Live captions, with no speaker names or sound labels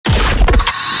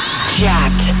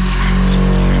Jacked.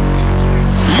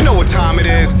 You know what time it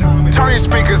is. Turn your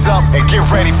speakers up and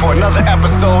get ready for another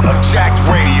episode of Jacked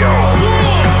Radio.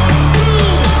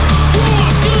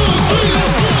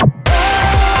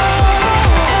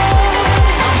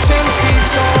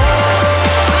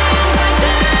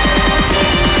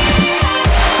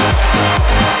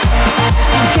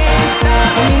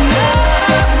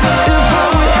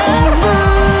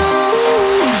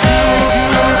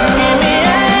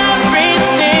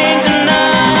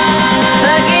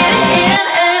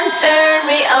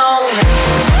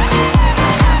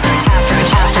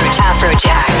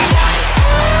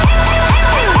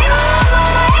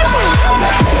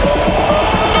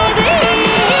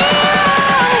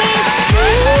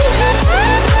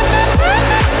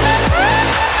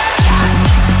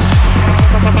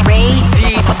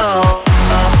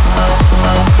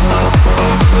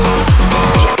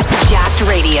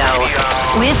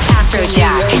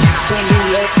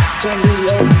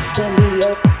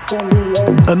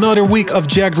 Another week of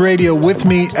Jacked Radio with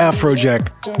me,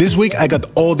 AFROJACK. This week I got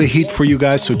all the heat for you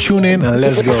guys, so tune in and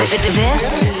let's go.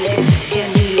 This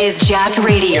is Jacked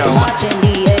Radio.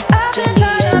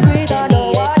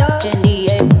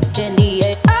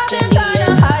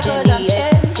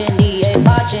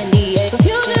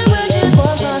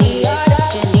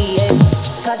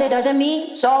 Cause it doesn't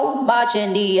mean so much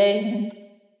in the end.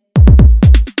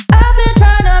 I've been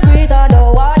trying to breathe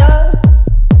underwater.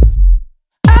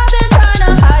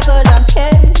 Cause I'm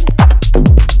scared.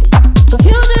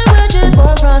 Confusing with just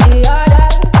one from the other.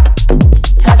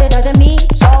 Cause it doesn't mean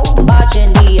so much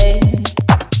in the end.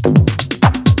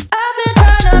 I've been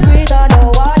trying to breathe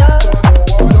underwater.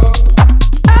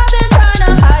 I've been trying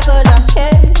to hide cause I'm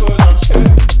scared.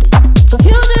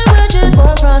 Confusing with just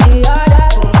one from the other.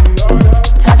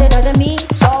 Cause it doesn't mean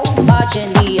so much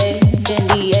in the end. In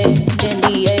the end, in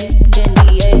the end, in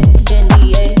the end, in the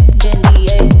end, in the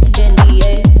end, in the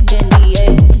end.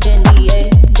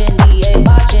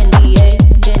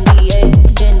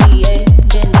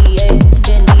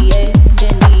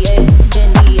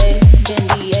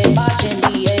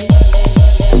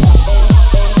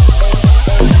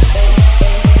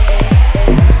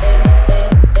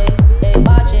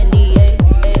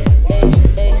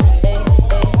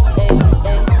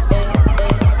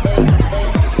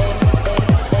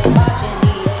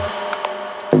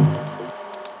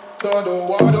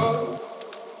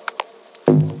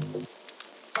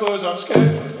 Cause I'm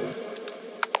scared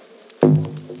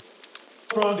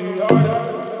from the other,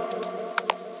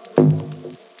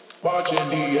 watching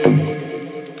the end.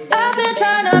 I've been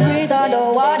trying to breathe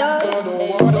underwater.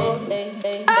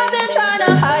 I've been trying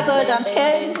to hide cause I'm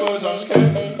scared.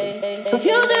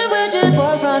 Confusing with just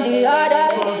one from the other.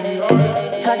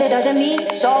 Cause it doesn't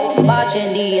mean so much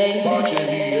in the end.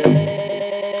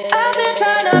 I've been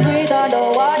trying to breathe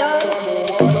underwater.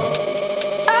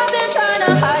 I've been trying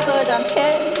to hide cause I'm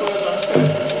scared.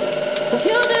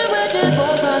 Confusing with just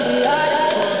one from the other.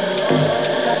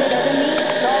 Cause it doesn't mean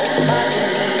so much in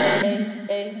the end.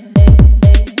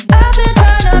 I've been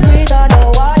trying to breathe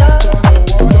underwater.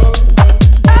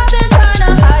 I've been trying to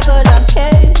hide cause I'm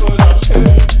scared.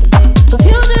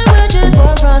 Confusing with just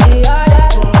one from the other.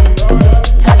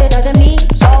 Cause it doesn't mean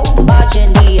so much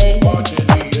in the end.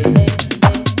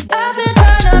 I've been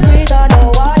trying to breathe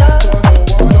underwater.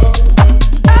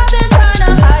 I've been trying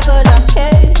to hide cause I'm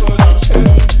scared.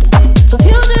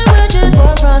 Confusing with just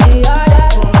one from the other.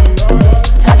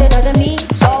 Cause it doesn't mean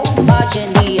so much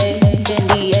in the end. In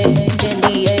the end, in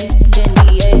the end, in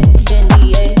the end, in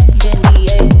the end, in the end, in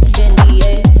the end, in the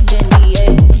end, in the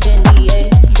end,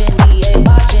 in the end,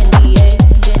 much in the end, in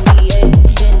the end,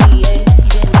 in the end, in the end,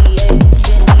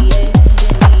 in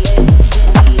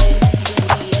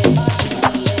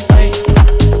the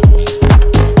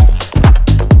end, in the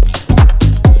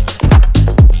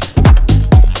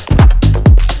end,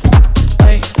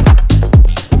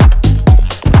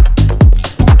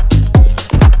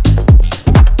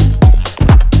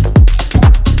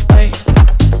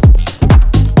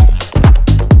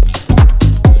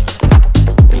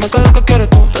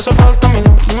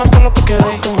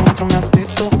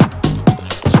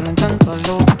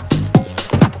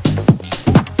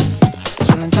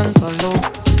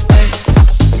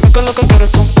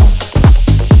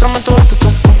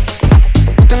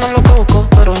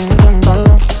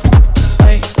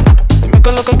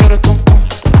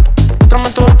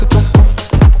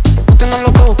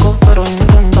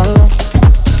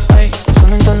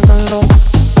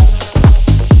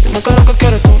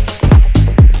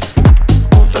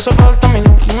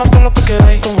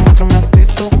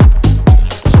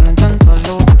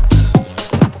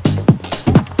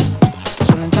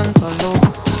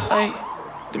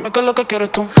 Dime qué es lo que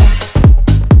quieres tú.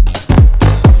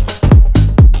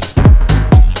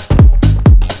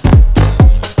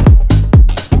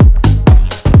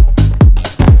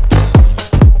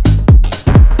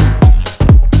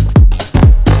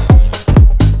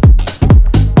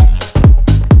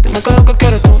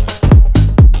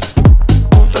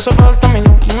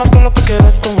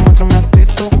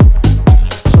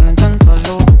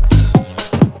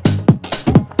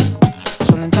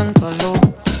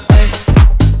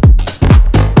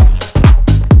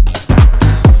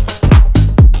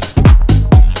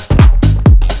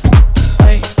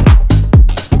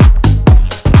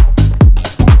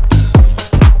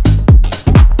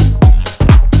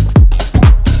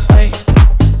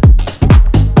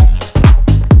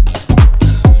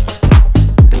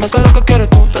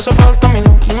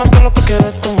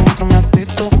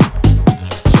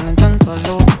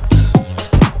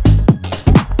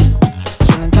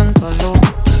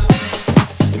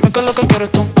 qué es lo que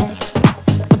quieres tú.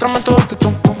 Muéstrame tu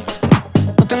actitud.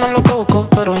 No tienes lo que busco,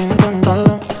 pero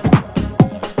inténtalo.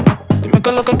 Dime qué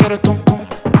es lo que quieres tú.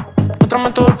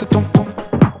 Muéstrame tu actitud.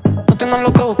 No tienes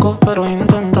lo que busco, pero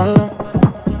inténtalo.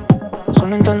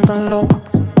 Solo inténtalo.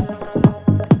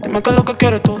 Dime qué es lo que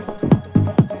quieres tú.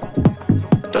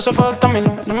 Te hace falta mi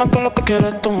luz. Dime qué es lo que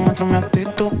quieres tú. Muéstrame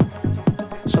actitud.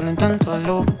 Solo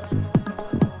inténtalo.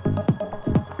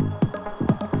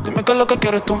 Dime qué es lo que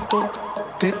quieres tú.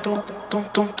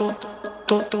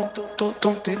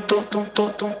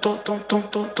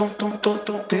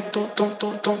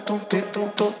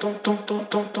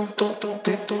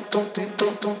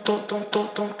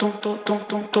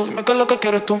 Dime qué es lo que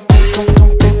quieres tú.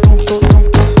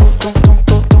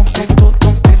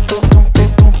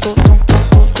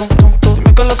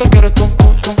 Dime qué es lo que quieres tú.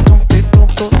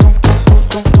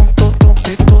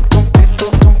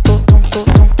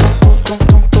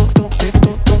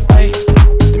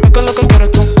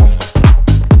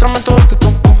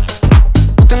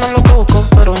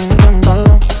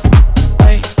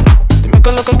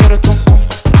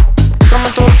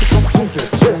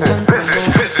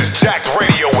 This is Jacked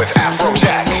Radio with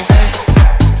AFROJACK.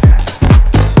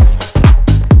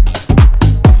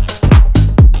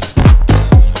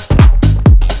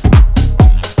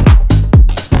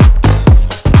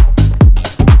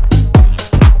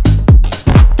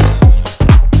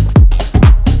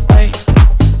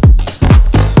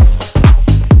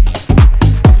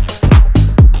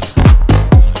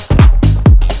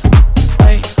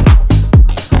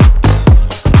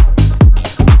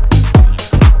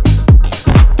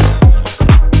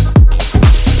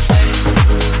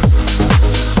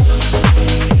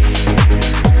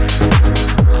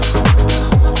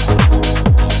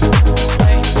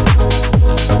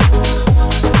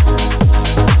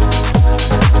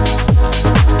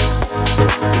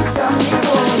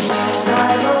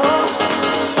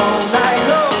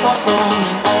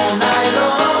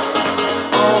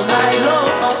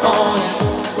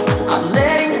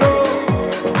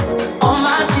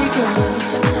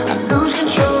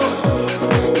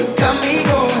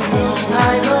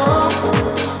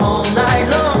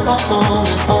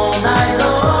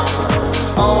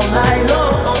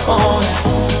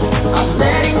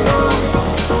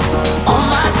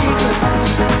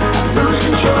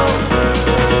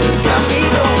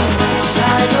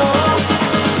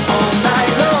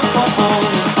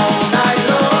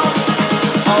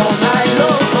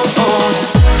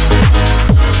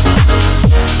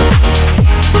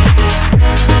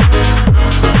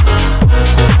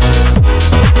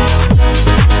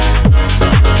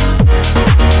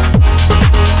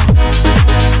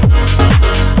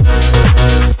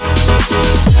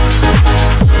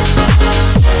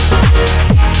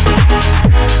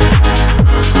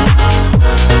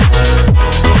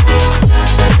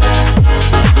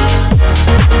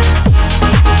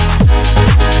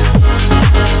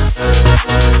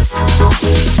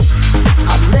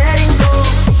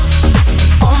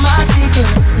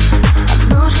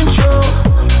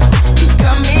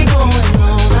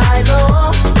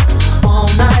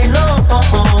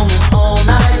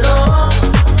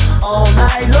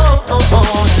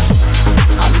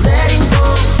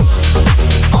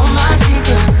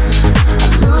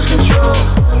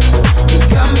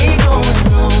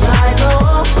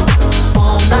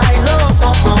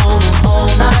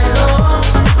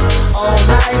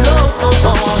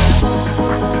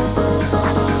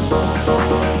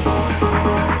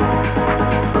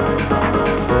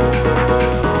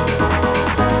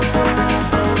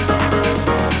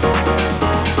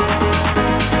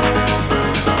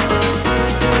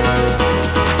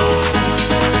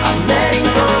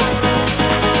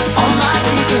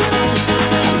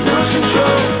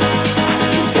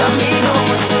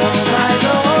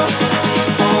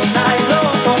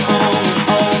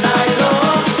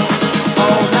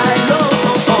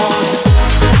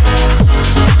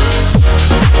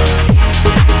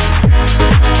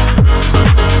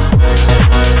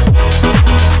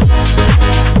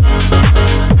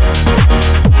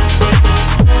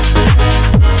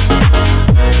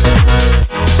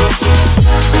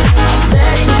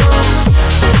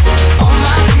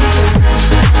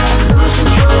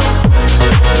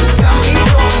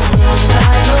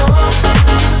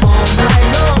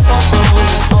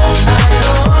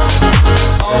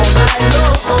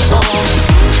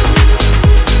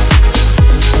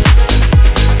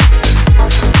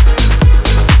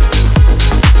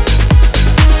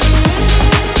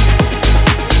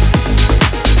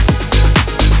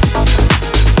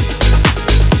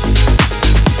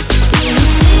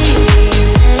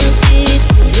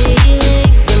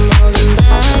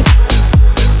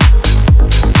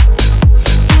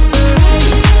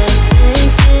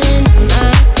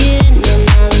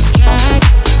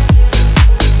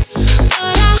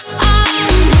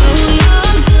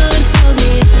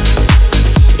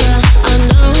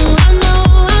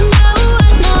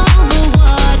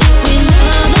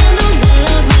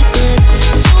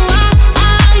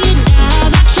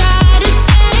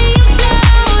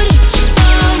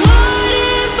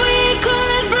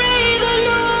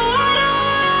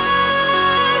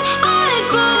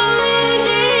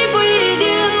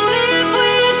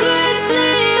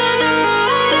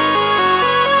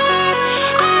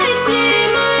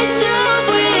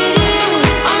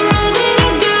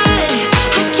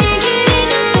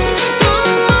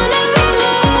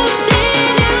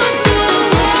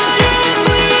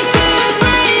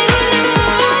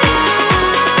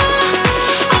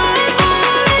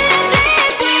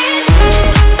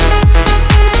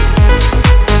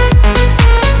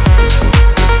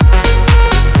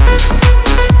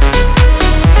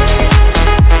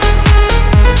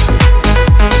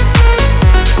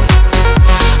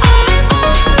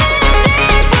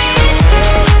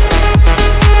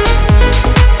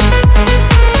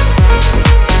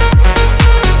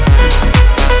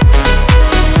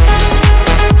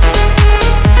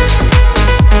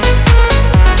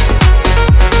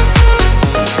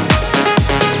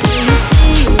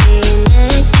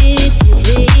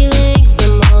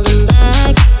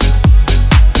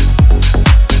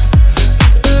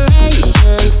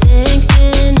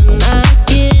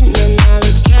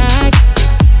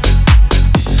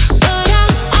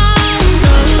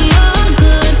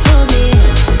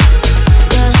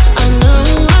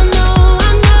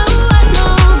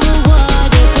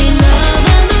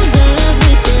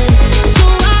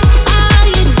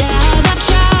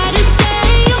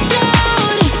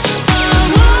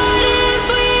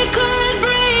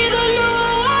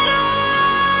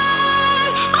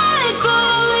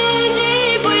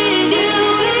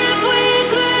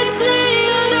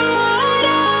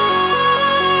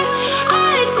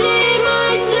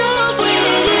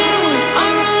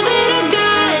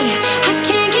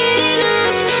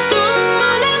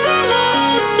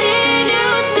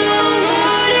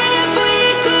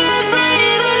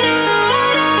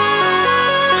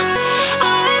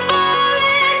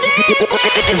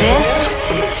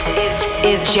 This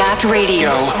is Jacked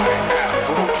Radio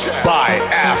by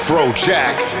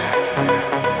AFROJACK.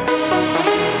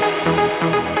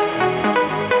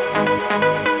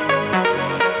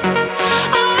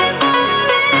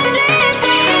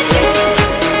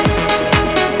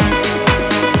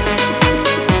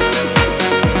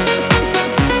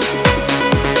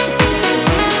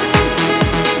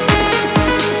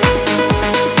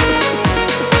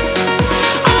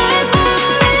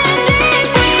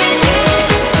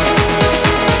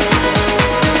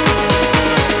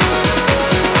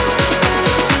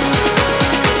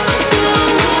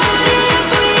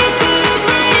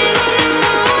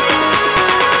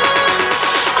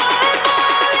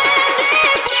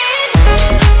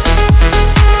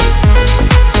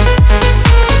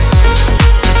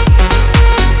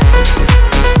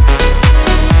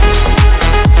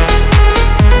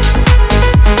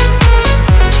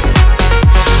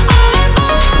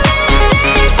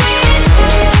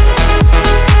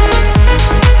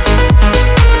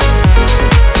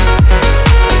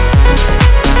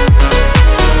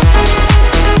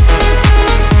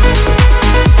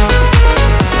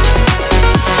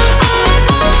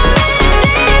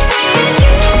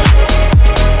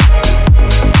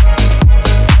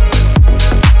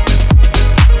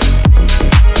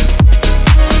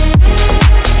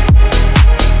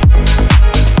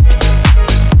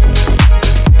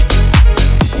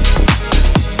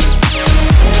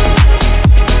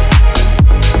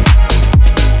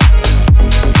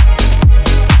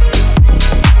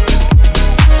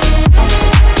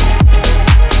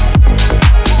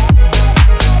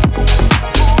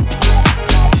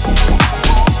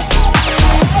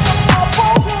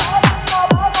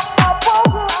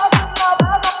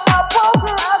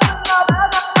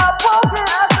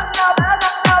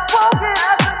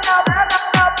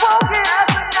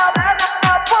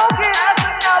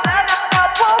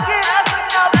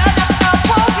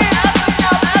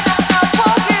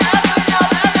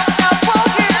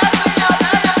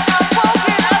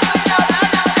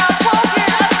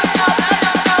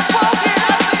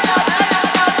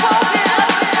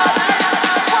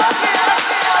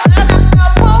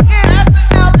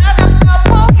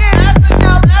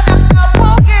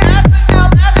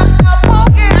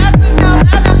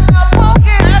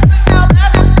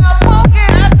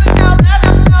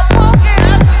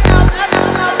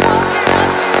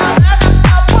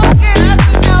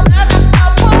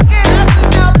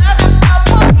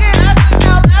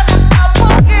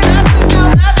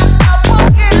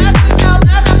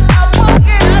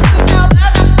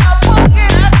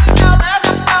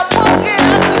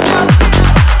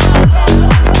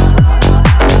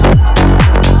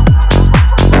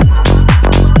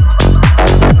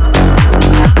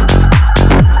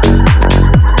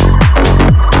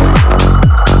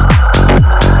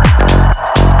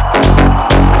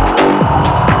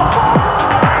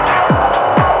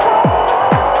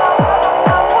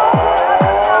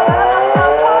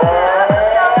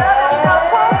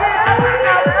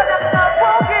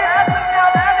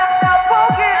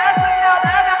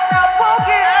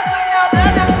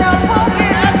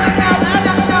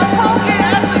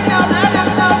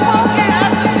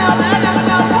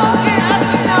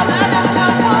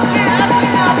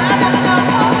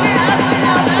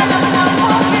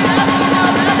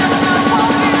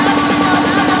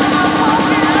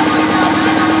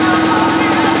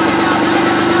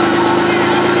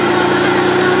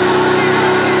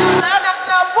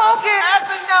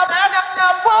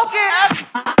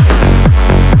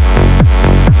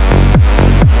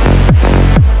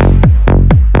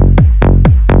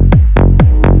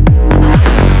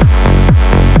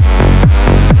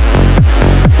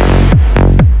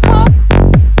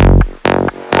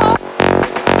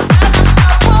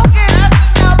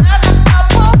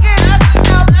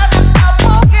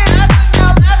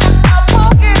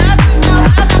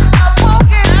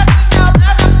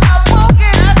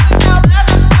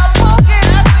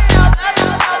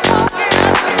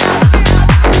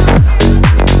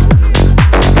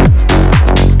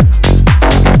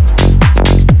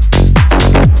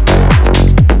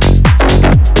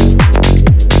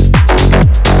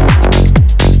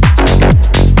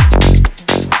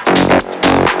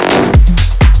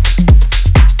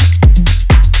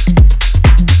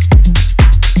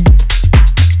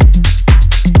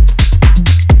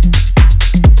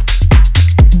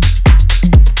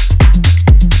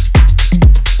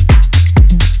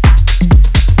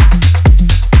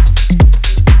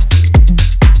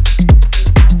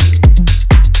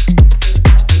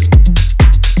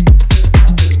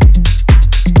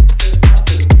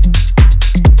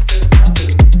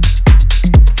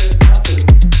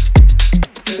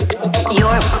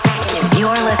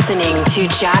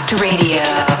 Jacked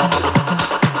Radio.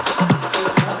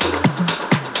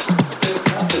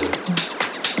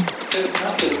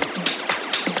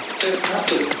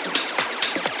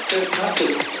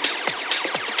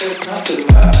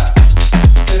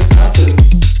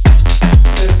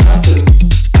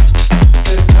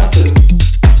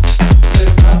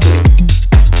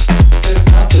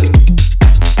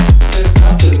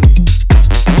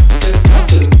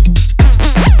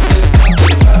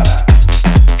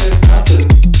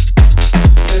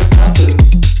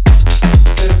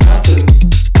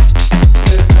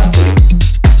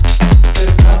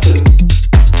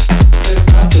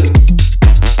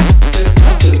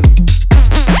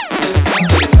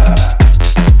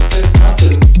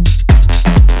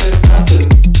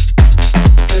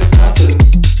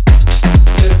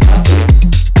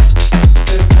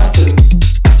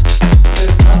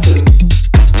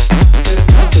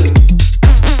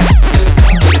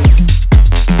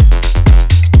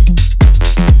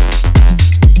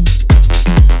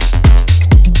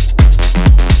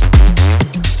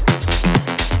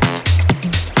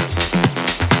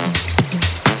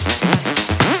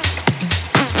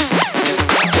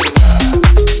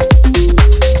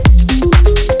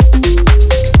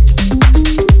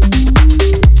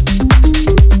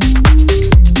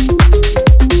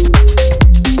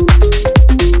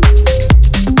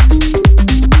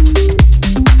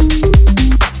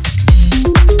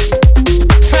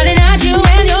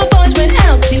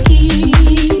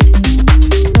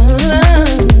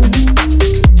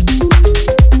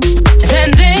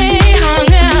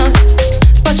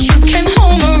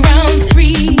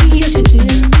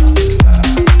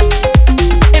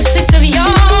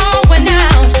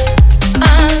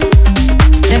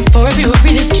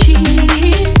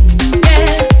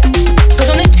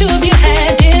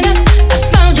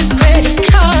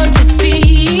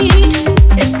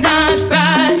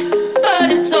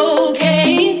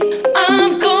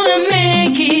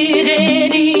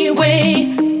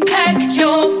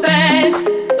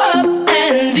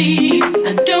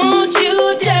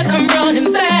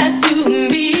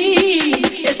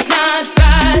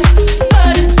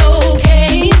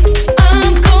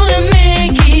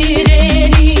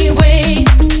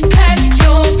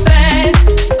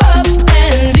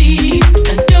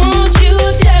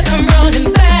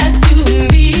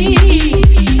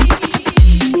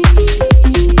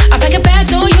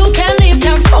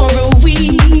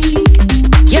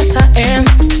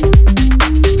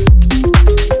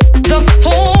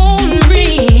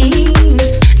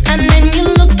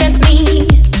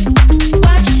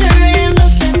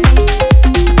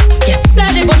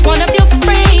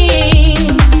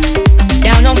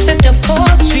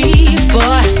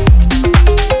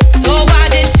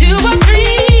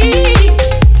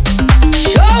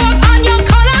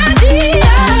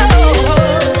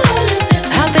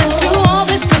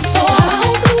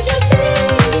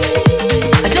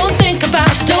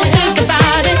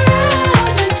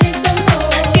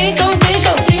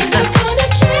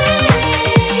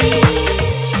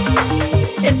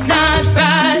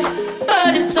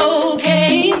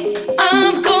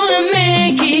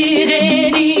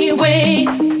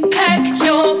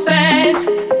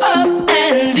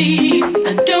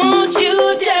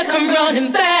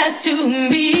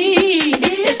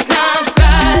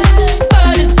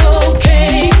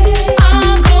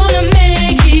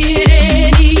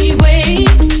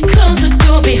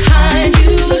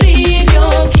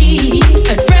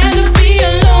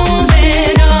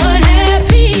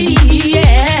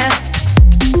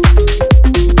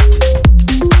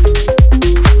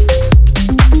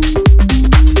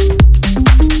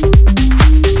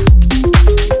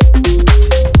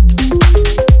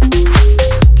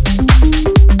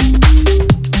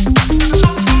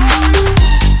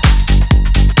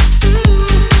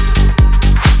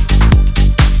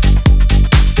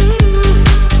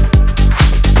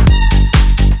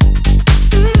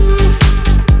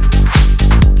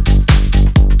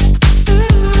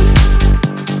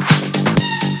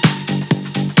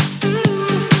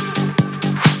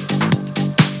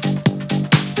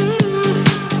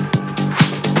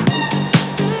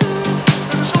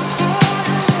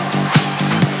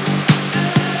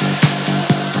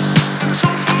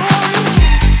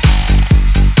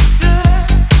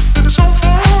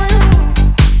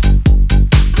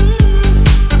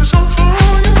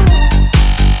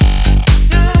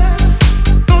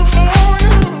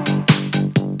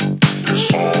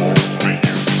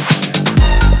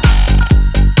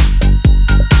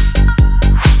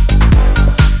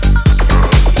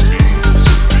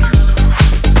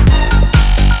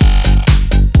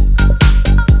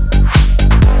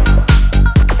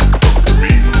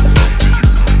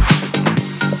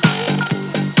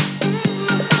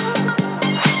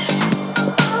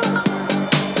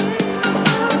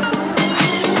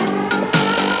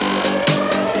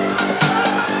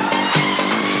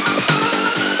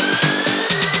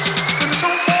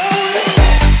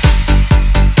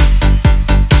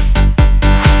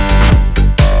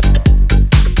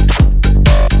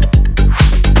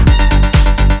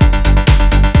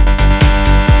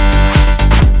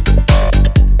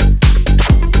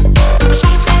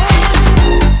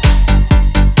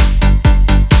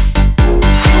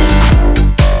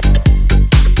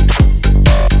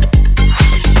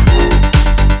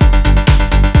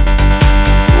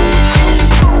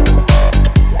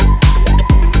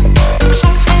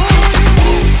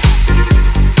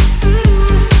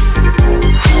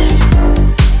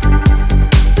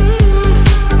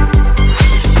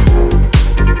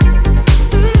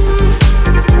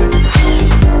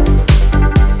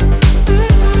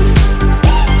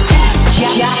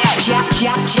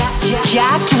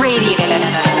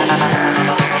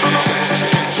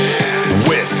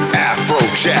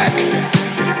 AFROJACK.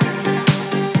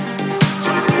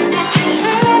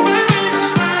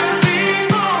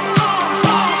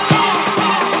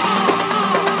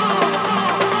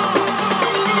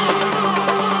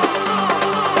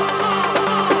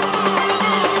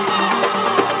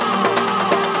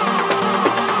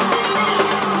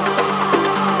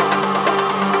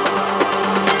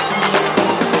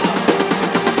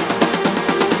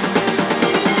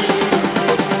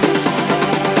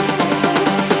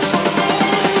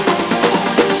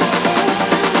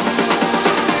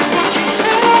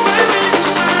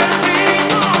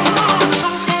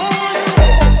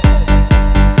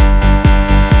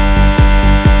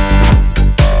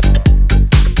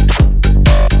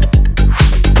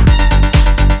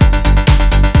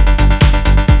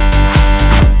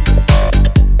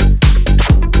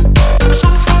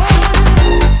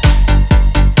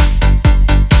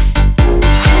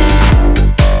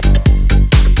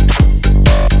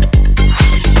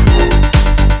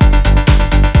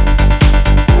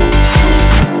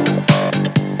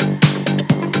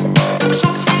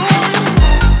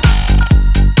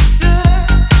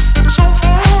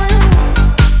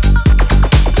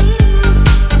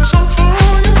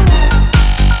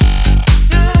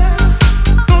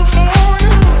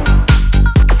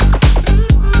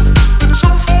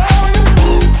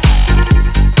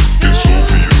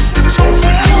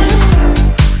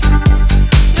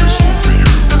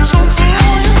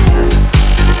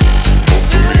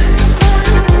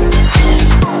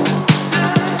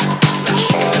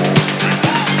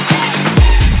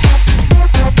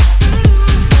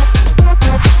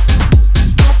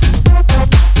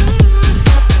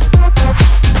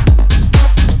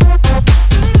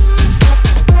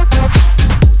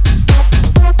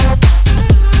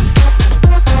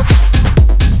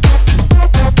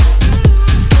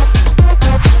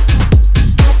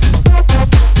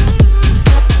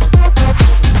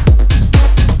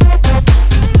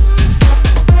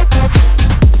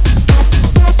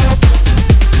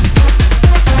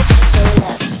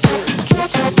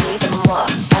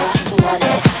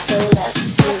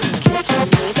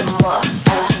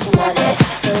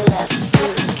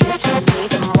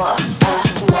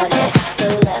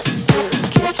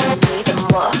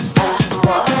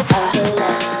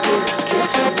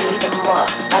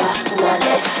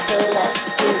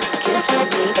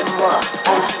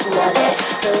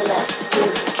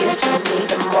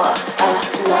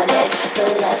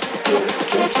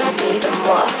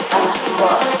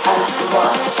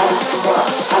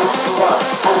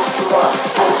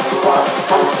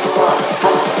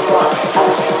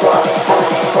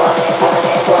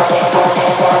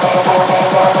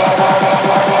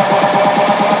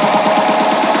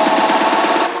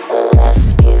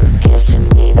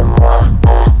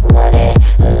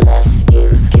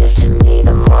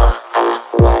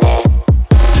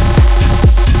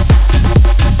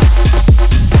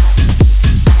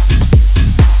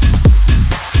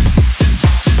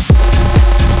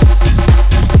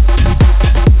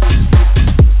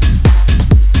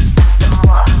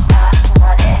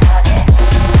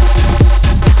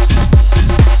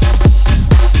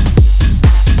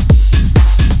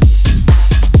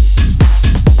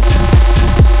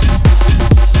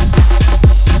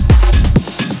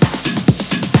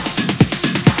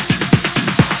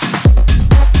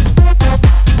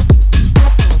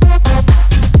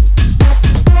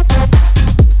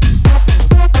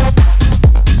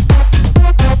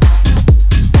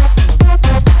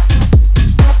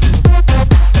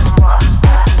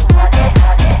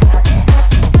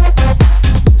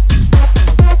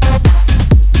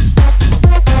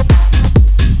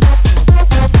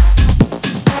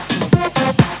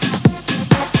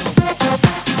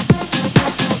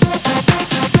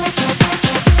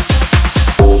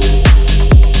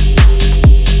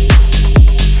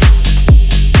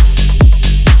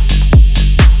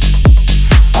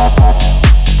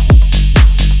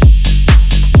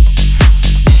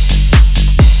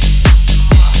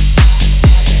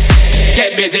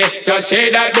 Just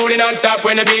shake that booty non-stop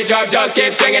when the beat drop. Just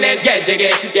keep swinging it, get jiggy,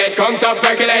 get conked up,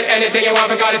 percolate anything you want.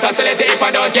 Forgot it, oscillate it if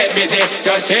I don't get busy.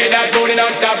 Just shake that booty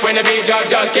non-stop when the beat drop.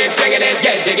 Just keep swinging it,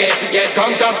 get jiggy, get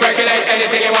conked up, percolate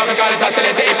anything you want. Forgot it,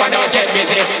 oscillate it if I don't get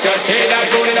busy. Just shake that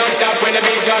booty non-stop when the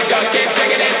beat drop. Just keep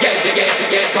swinging it, get jiggy,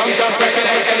 get conked up,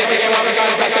 percolate anything you want.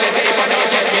 Forgot it, oscillate it if I don't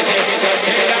get busy. Just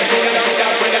shake that booty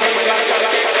non-stop when the beat drop. Just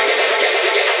keep swinging it, get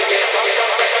jiggy, get conked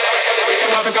up, percolate anything you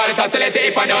want. Forgot it, oscillate it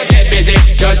if I don't get busy.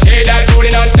 Just shake that booty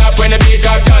non-stop when the beat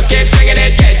drop. Just keep swinging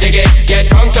it, get jiggy, get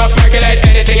conked up, percolate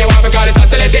anything you want. Forgot it,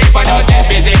 oscillate it if I don't get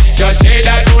busy. Just shake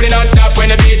that booty non-stop when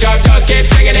the beat drop. Just keep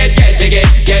swinging it, get jiggy,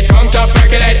 get conked up,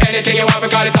 percolate anything you want.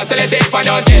 Forgot it, oscillate hustle it if I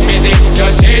don't get busy.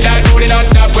 Just shake that booty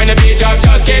non-stop when the beat drop.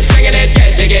 Just keep swinging it,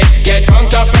 get jiggy. Get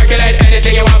pumped up, percolate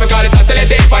anything you want, forgot it, hustle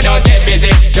it if I don't get busy.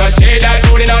 Just shake that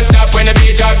booty non-stop when the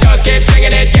beat drop. Just keep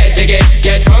swinging it, get jiggy.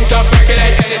 Get pumped up,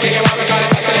 percolate anything you want, forgot it,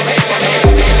 hustle it if I don't get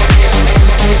busy.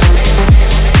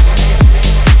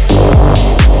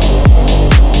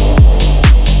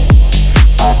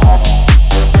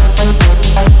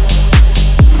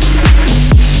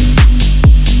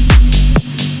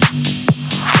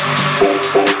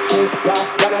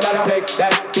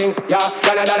 Yeah,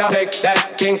 gonna take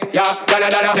that thing. Yeah,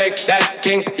 gonna take that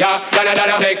thing. Yeah,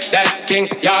 gonna take that thing.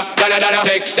 Yeah, gonna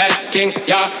take that thing.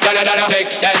 Yeah, gonna take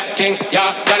that thing.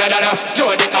 Yeah, gonna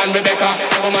Jody and Rebecca,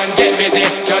 woman, get busy.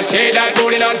 Just shake that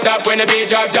booty non-stop when the beat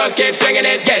drop. Just keep swinging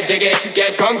it, get jiggy.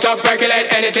 Get crunked up, percolate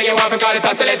anything you want, forgot it,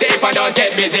 hustle it if I don't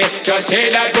get busy. Just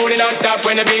shake that booty non-stop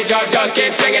when the beat drop. Just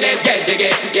keep swinging it, get jiggy.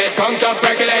 Get crunked up,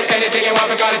 percolate anything you want,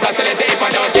 forgot it, hustle it if I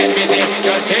don't get busy.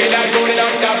 Just shake that booty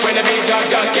non-stop when the beat drop.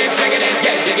 Just keep swinging it,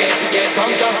 get jiggy. Get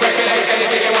pumped up, percolate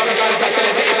anything you want, forgot it, hustle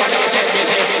it if I don't get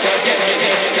busy. Just get busy,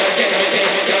 just get busy,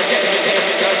 just get busy,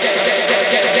 just get busy.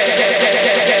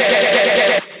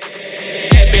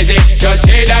 Just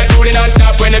shake that booty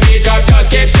non-stop when the beat drop.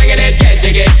 Just keep swinging it, get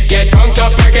jiggy. Get pumped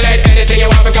up, percolate anything you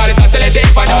want, forgot it, hustle it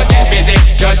if I don't get busy.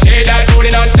 Just shake that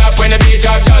booty non-stop when the beat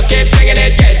drop. Just keep swinging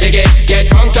it, get jiggy. Get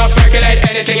pumped up, percolate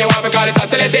anything you want, forgot it,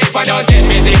 hustle it if I don't get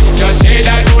busy. Just shake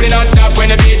that booty non-stop when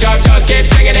the beat drop. Just keep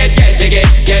swinging it, get jiggy.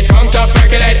 Get pumped up,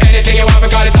 percolate anything you want,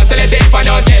 forgot it, hustle it if I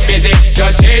don't get busy.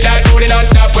 Just shake that booty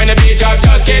non-stop when the beat drop.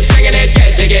 Just keep swinging it,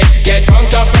 get jiggy. Get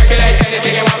pumped up, percolate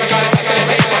anything you want, forgot it, hustle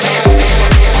it if I don't get busy.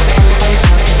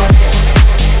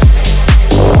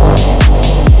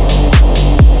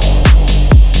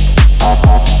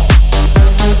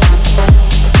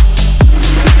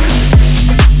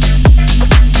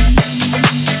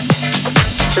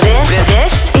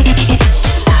 This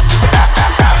is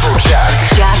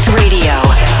AFROJACK. Jacked Radio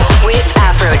with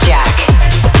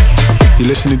AFROJACK. You're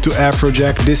listening to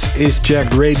AFROJACK. This is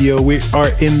Jacked Radio. We are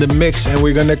in the mix and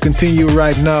we're gonna continue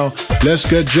right now. Let's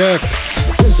get jacked.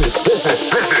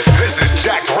 This is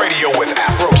Jacked Radio with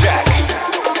AFROJACK.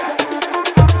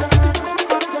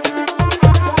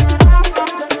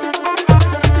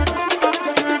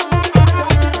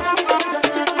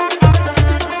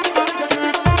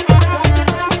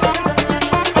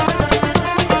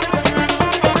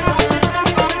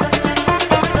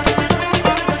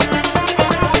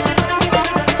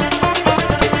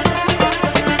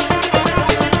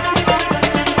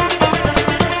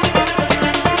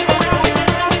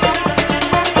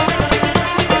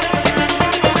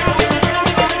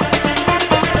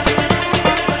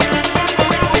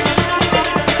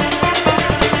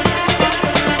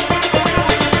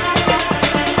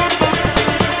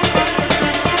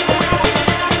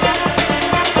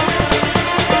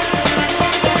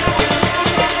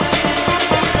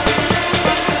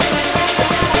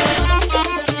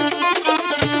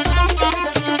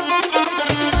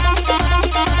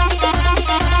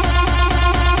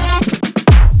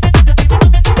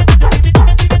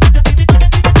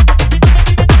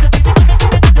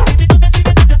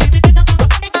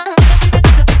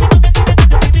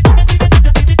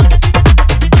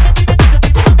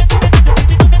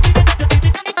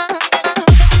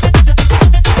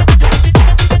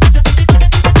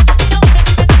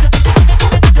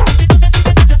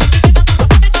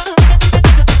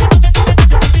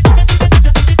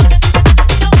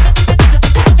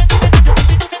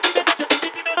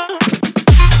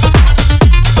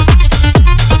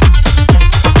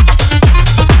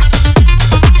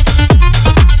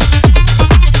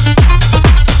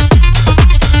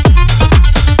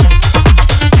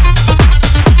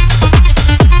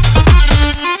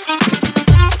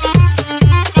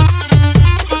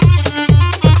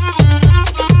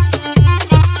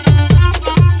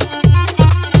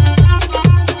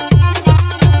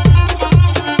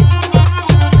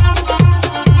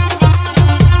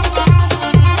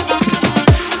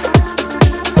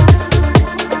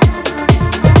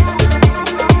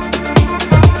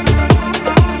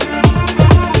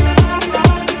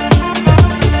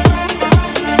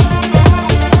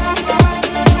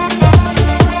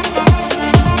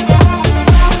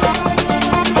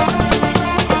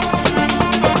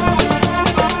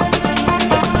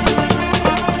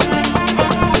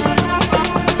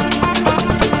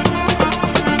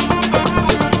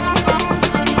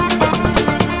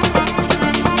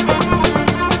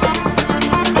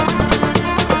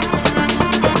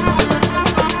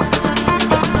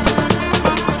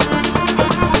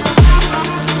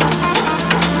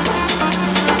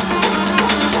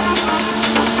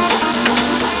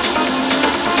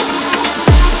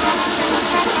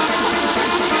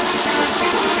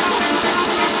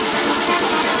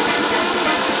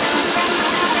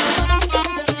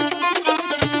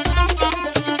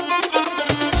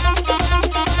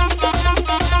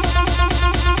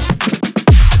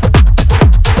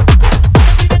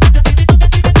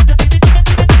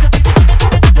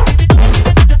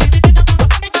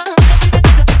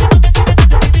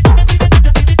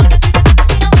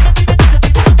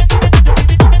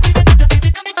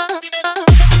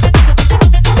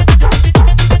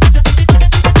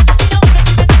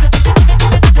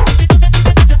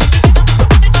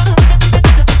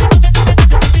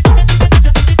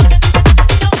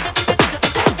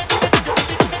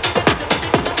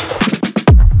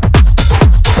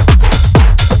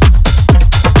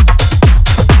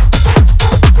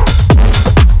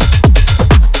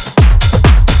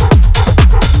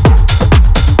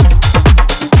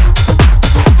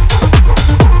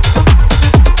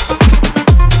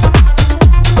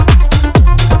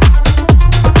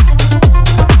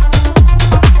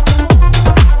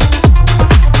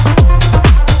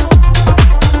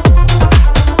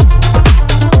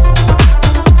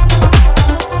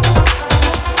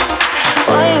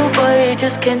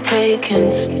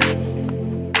 seconds.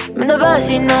 I'm in the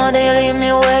backseat now, they leave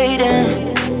me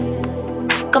waiting.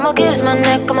 Come on, kiss my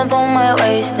neck, come on, pull my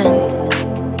waist in.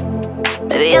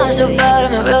 Baby, I'm so bad,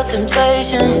 I'm a real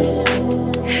temptation.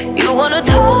 You wanna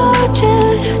touch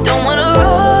it, don't wanna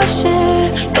rush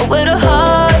it, nowhere to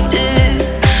hide it.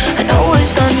 I know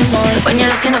it's on your mind when you're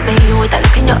looking at me with that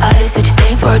look in your eyes. Said you're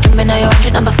staying for a drink, but now you're on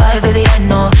your number 5. Baby, I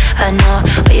know,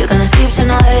 are you gonna sleep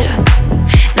tonight?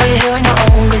 Now you're here on your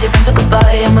own, cause your friends are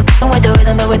goodbye. I'm a with the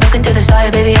rhythm, but we're looking to the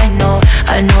side. Baby, I know,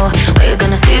 where you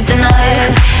gonna sleep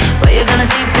tonight? Where you gonna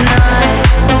sleep tonight?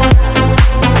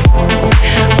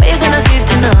 Where you gonna sleep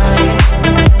tonight?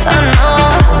 I know,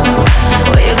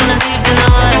 where you gonna sleep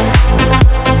tonight?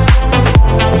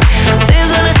 Where you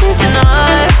gonna sleep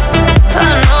tonight? I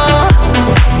know.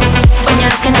 When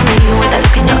you're looking at me with that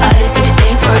look in your eyes, said you're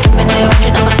staying for a drink, but now you're on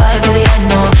your number 5. Baby, I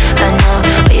know,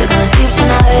 where you gonna sleep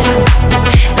tonight?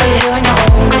 Now you're here on your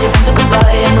own, cause your friends are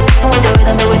goodbye. I'm looking with the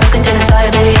rhythm, but we're looking to the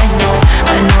side. Baby, I know,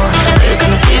 where you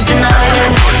gonna sleep tonight?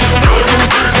 Where you gonna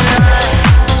sleep tonight?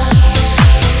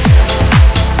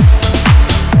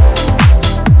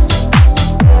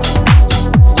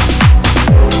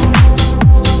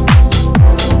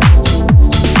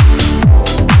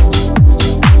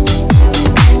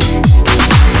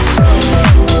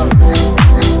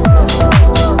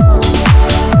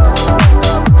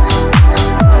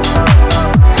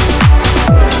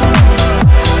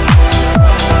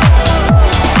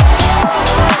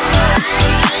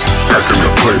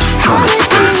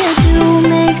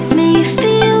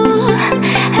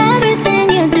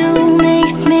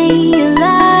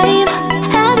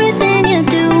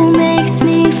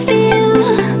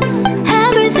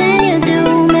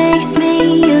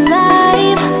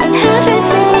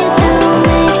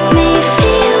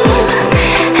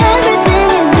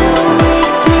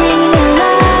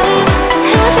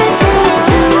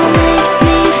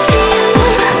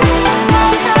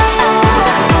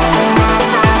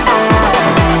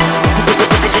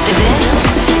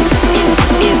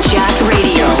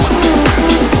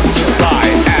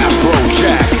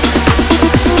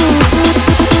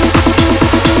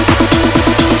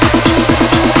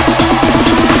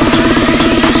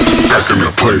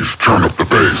 Turn up the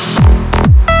bass.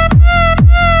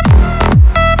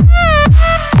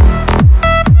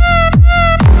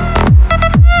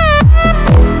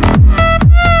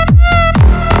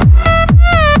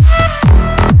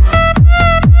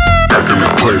 Back in the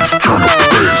place, turn up the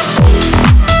bass.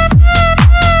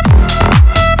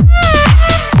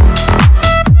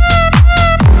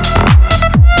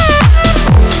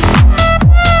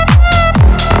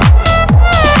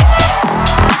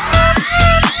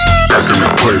 Back in the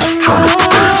place, turn up the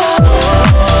bass.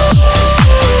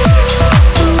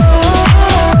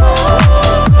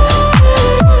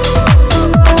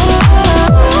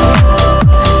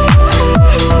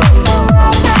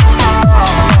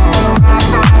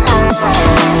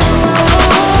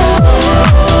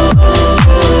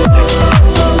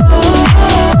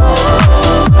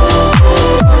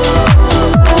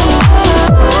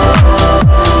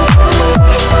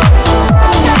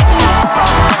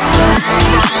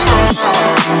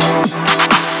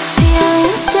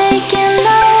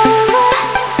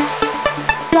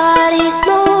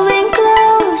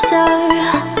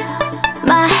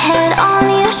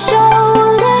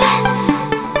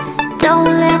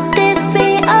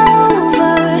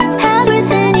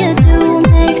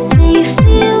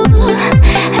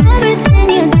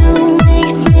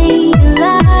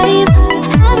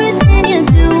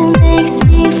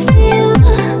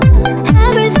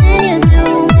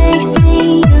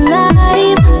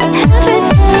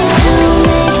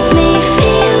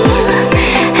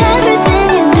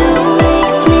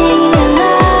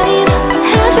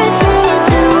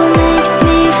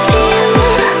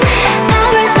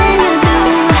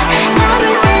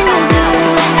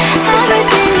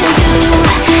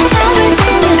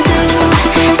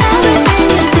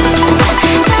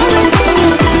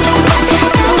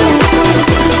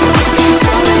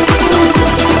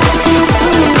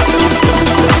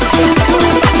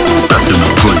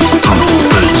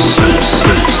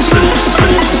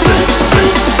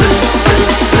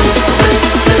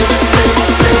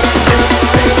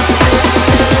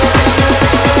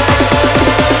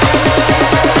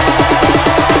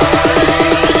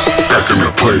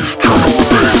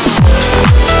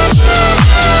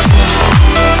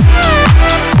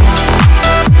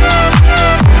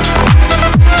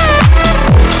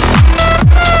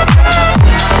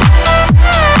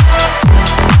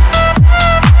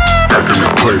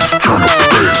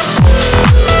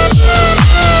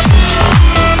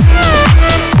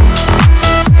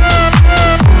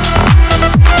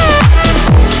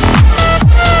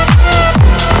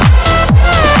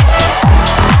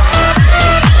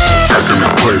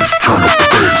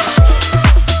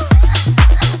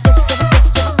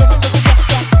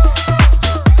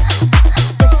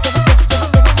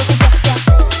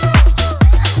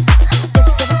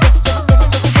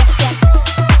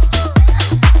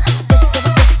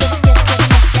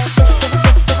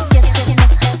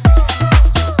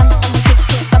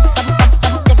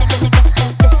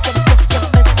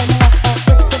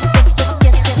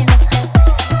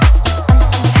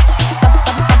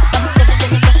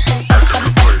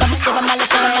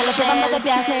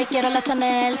 quiero la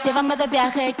Chanel. Llévame de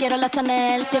viaje, quiero la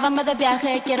Chanel. Llévame de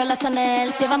viaje, quiero la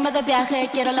Chanel. Llévame de viaje,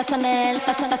 quiero la Chanel.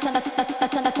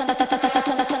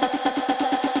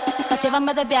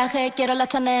 Llévame de viaje, quiero la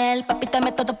Chanel. Papi,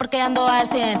 dame todo porque ando al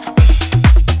 100.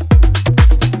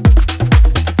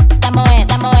 Dame,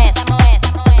 dame, dame.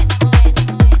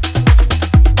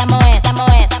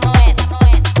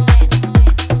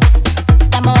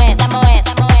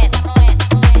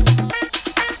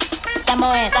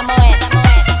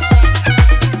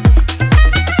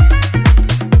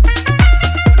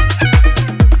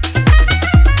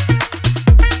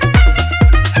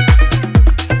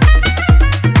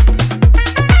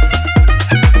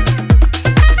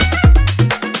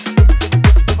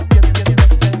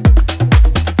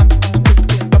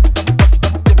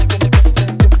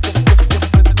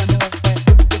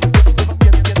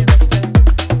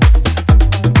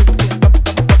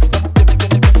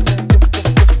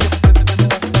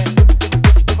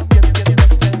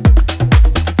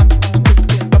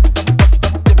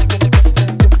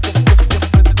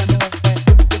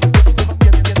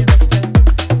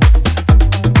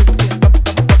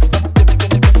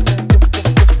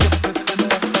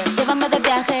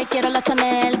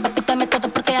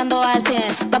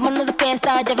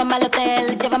 Llévame al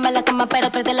hotel, llévame a la cama, pero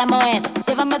trae de la Moet.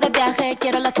 Llévame de viaje,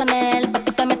 quiero la Chanel.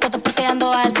 Papi, dame todo porque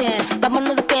ando al 100.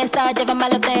 Vámonos de fiesta, llévame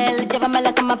al hotel, llévame a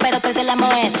la cama, pero trae de la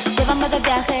Moet. Llévame de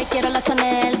viaje, quiero la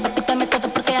Chanel. Papi, dame todo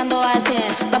porque ando al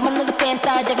 100. Vámonos de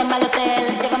fiesta, llévame al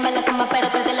hotel, llévame a la cama, pero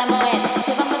trae de la Moet.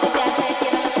 Llévame de viaje,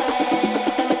 quiero la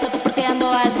Chanel. Dame todo porque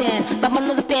ando al 100.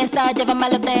 Vámonos de fiesta, llévame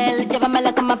al hotel, llévame a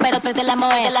la cama, pero trae de la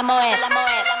Moet. De la Moet, la Moet, la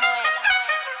Moet.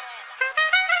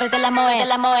 Trae de la Moet, de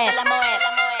la Moet, la Moet.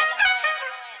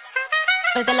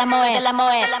 De la Moet, de la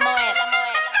Moet, la Moet,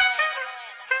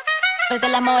 de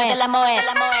la Moet, de la Moet,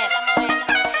 la Moet.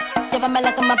 Llévame a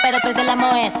la cama, pero trae de la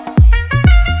Moet.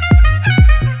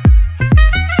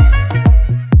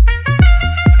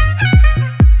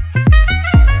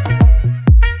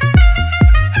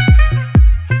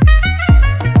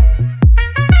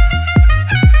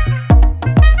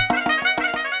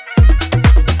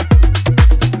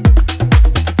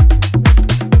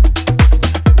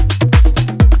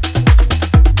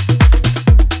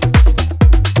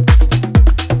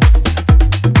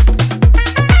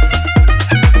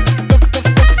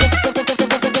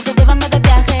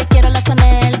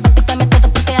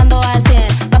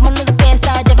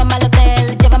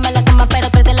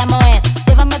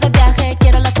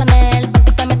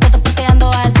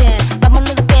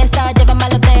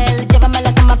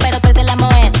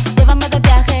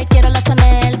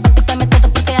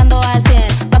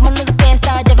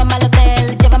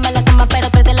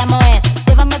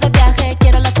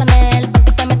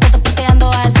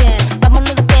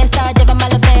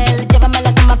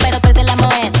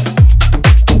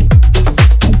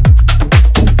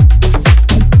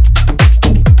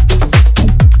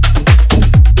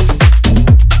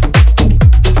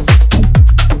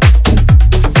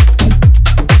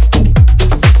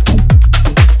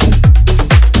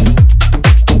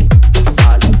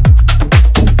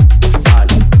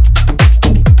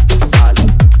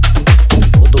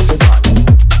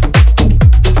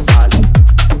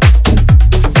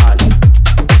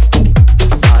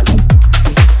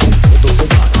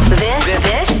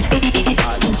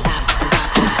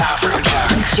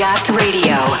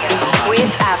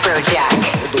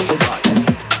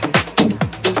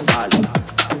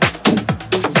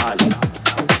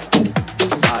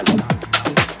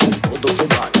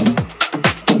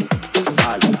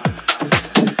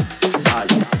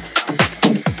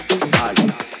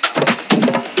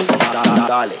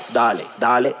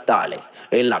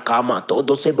 En la cama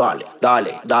todo se vale.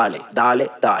 Dale, dale, dale,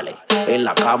 dale. En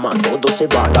la cama todo se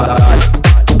vale. Dale.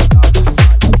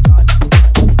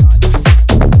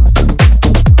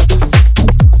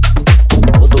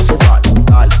 Todo se vale.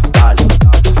 Dale, dale.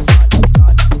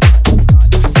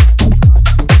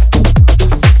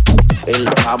 En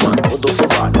la cama todo se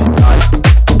vale. Dale.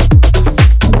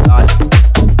 Dale.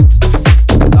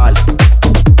 Dale.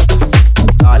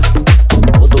 Dale.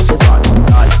 Todo se vale.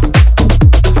 Dale.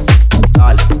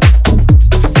 Dale,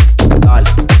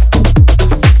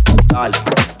 dale,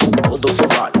 todo se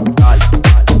vale, dale,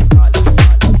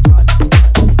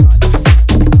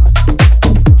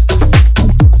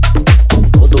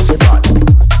 todo se vale.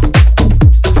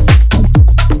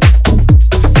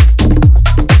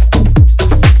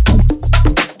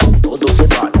 Todo se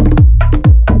vale.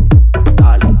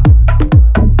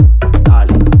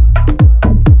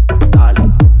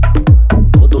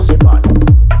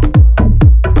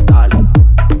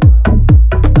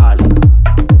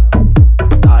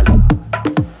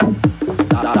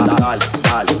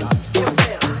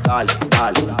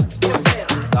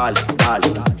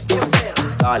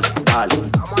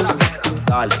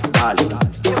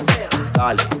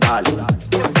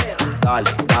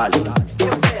 dale, dale,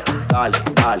 dale,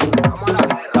 dale,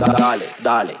 dale,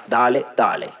 dale, dale,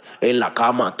 dale. En la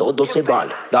cama todo se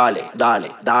vale. Dale, dale,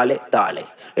 dale, dale.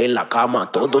 En la cama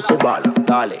todo se vale.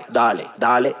 Dale, dale,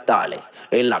 dale, dale.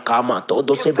 En la cama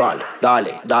todo se vale.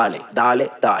 Dale, dale, dale,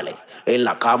 dale. En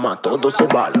la cama todo se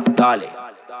vale. Dale,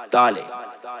 dale,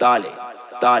 dale,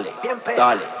 dale,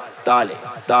 dale, dale,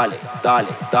 dale, dale,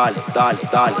 dale, dale,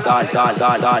 dale, dale,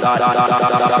 dale,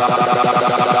 dale,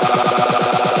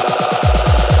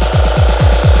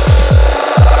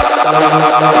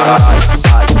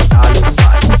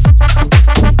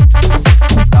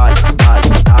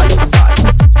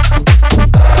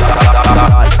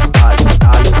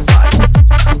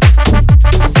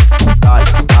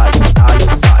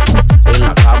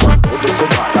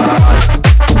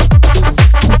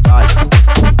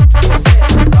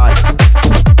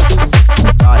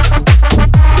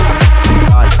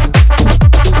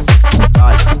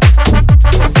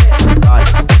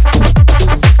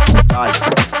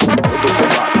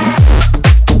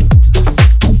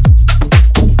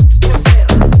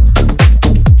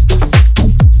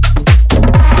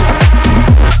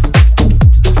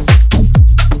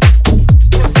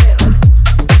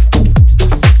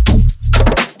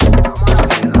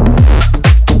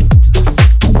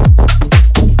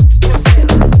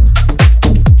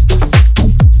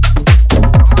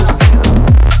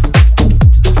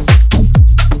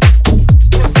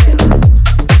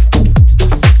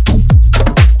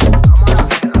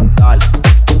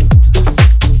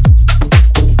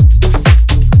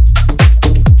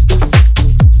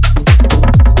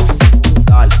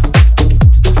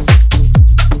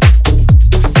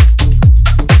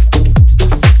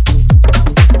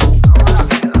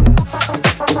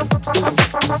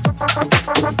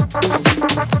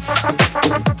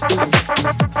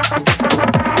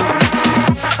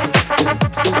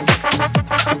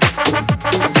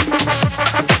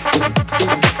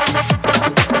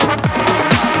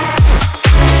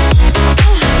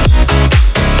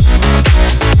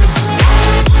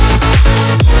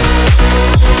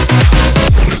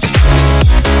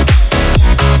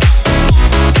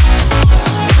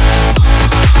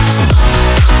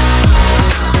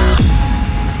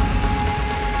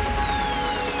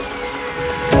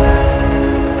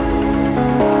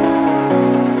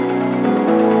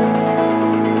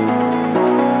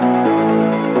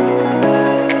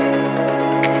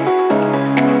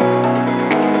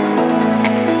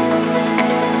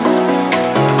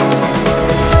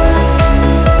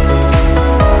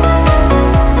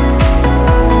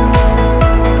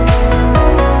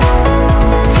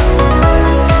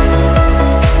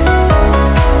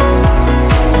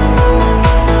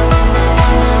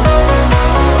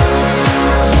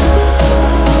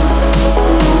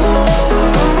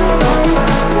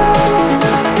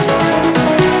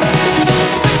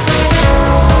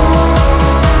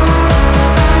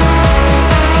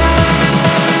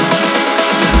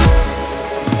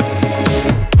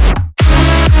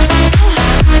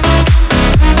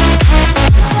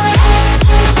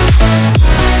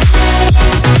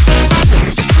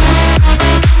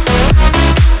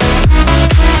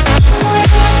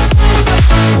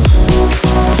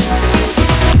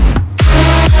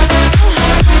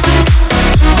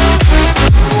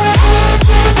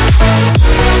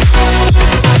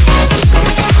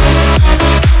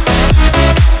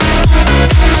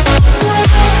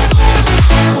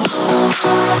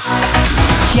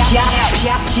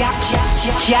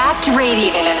 Jacked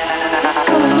Radio. It's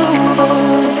coming over,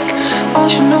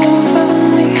 washing over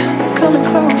me, coming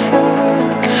closer,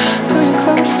 pull you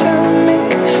close to me,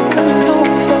 coming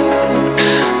over,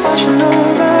 washing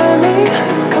over me,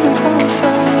 coming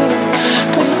closer,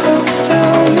 pull you close to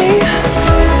me.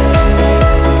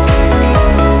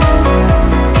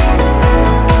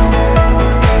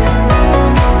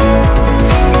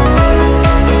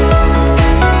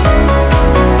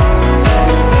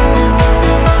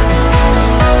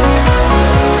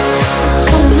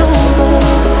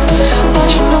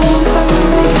 Washing over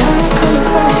me, coming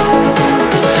closer.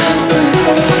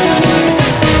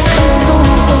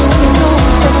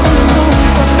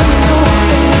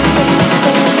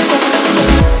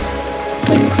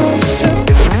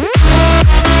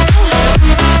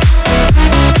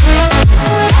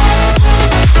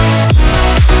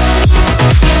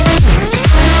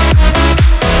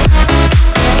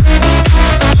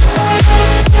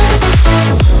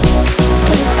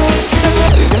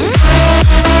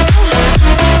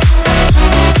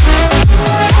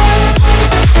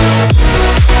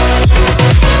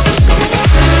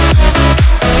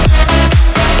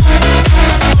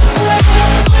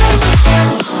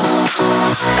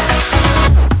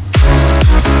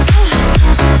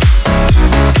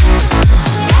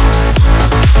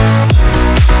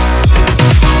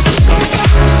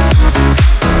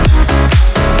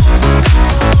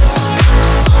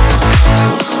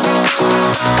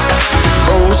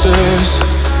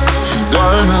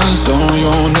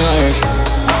 your neck.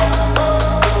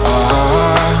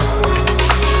 I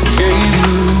gave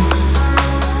you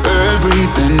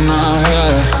everything I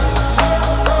had.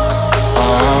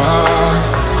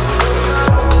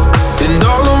 In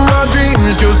all of my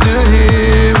dreams, you're still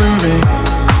here with me.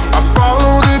 I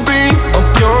follow the beat of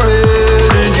your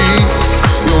energy.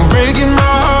 You're breaking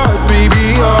my heart, baby,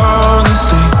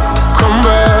 honestly. Come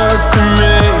back to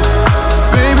me.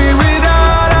 Baby,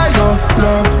 without your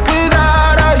love,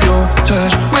 without your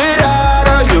touch,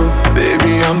 without you,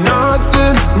 baby, I'm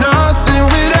nothing, nothing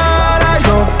without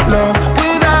your love,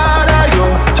 without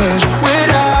your touch,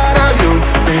 without you,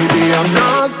 baby, I'm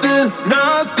nothing,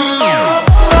 nothing.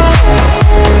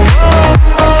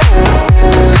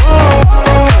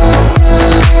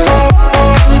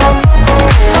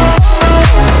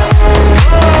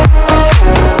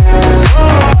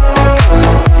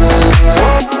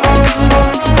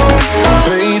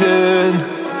 Faded,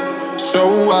 so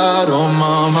out of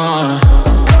my mind.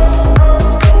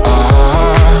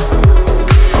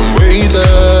 I'm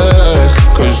weightless,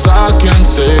 'cause I can't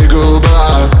say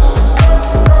goodbye.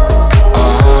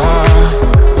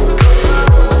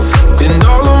 In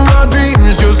all of my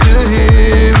dreams, you're still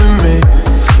here with me.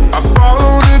 I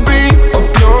follow the beat of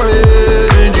your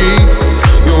energy.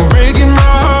 You're breaking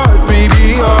my heart, baby,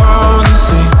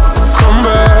 honestly. Come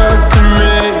back to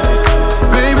me.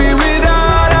 Baby,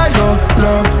 without your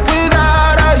love,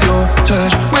 without your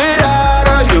touch,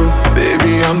 without you,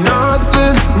 baby, I'm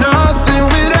nothing, nothing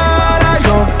without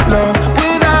your love,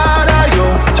 without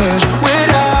your touch,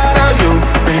 without you,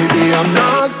 baby, I'm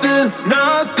nothing,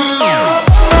 nothing.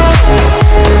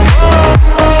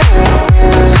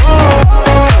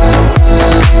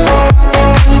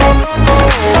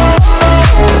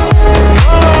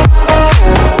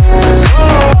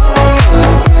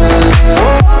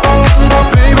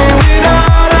 Baby,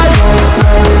 without your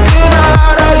love,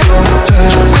 without your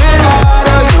touch,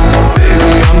 without you,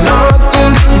 baby, I'm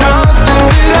nothing, nothing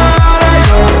without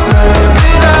your love,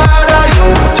 without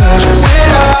your touch,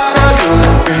 without you,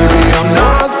 baby, I'm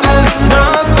nothing,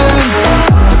 nothing.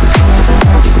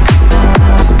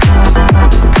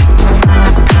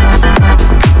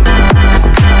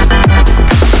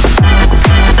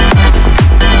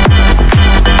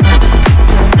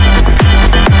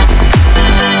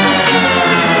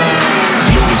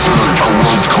 Feel the surge, our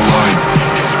worlds collide.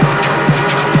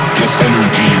 This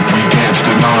energy we can't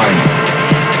deny.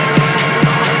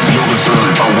 Feel the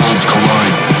surge, our worlds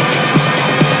collide.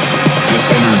 This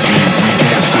energy we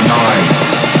can't deny.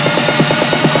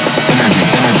 Energy,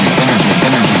 energy, energy,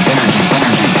 energy, energy,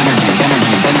 energy,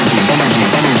 energy, energy,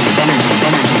 energy, energy,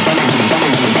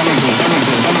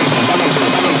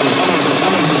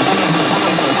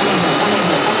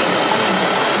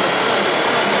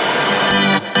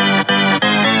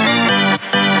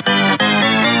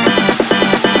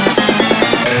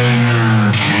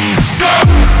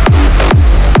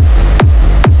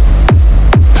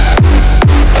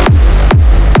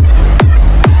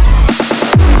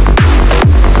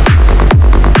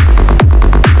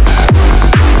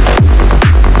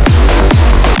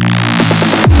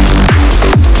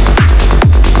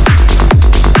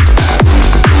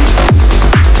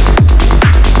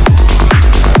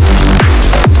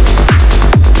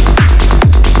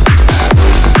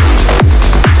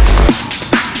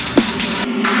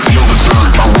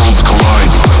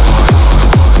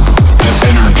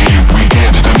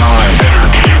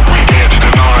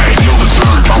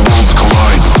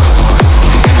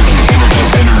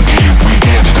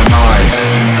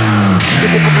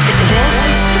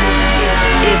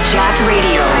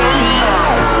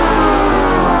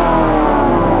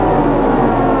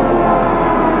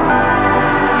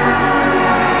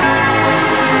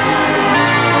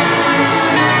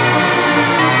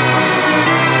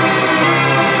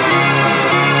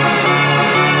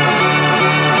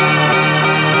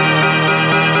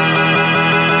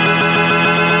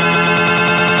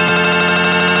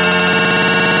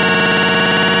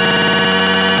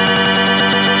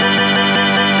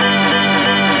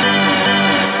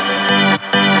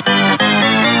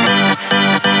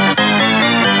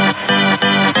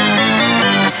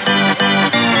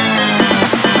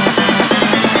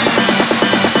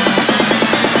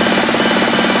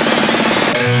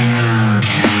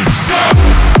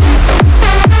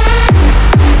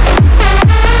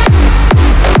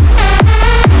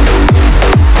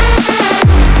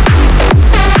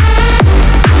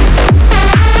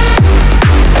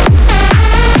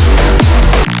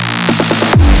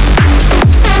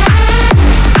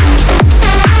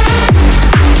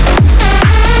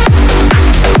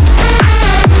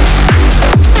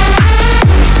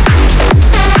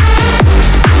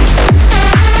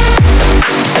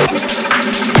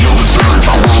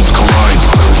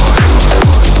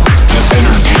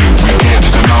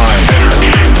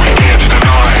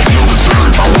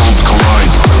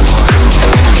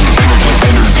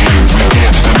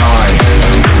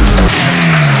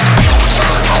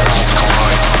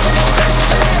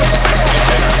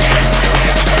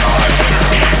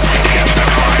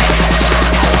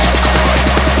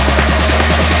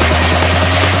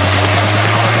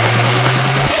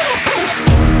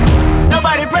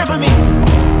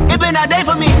 all day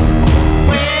for me.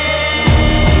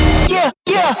 Yeah,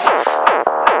 yeah.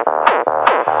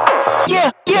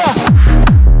 Yeah, yeah.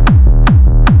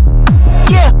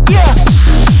 Yeah, yeah.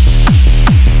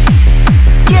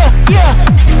 Yeah, yeah.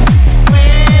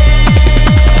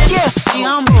 Yeah, be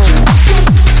humble.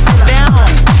 Sit down.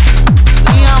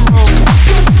 Be humble.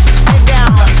 Sit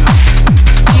down.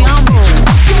 Be humble.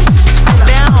 Sit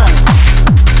down.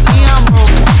 Be humble.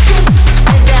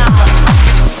 Sit down.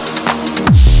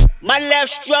 My left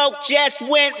stroke just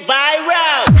went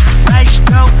viral. Right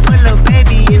stroke put a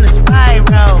baby in a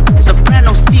spiral.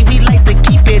 Soprano C, we like to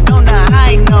keep it on the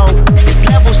high note. There's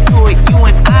levels to it, you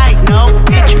and I know.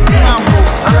 Bitch, be humble.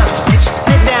 Bitch,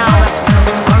 sit down.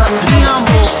 Be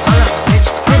humble.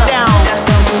 Sit down.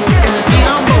 Be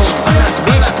humble.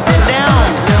 Bitch, sit down.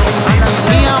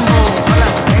 Be humble.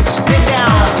 Sit down. Be humble. Sit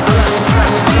down. Be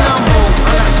humble.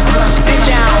 Sit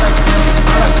down.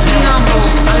 Be humble.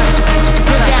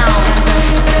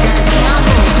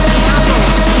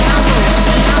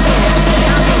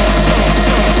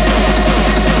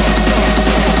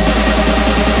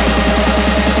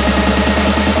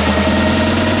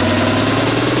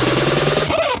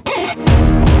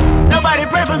 Nobody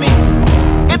pray for me.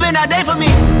 It been a day for me.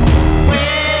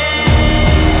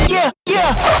 Yeah,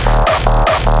 yeah.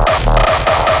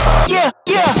 Yeah,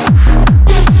 yeah.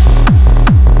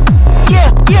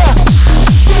 Yeah, yeah.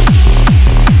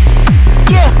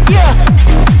 Yeah, yeah.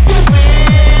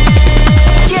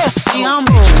 Yeah, be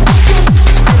humble.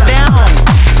 Sit down.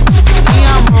 Be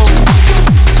humble.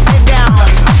 Sit down.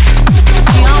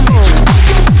 Be humble.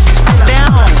 Sit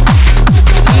down.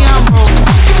 Be humble.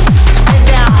 Sit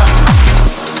down.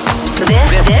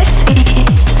 This is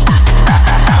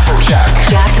AFROJACK.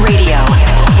 Jacked Radio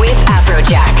with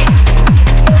AFROJACK.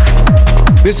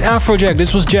 This AFROJACK,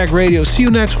 this was Jack Radio. See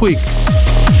you next week.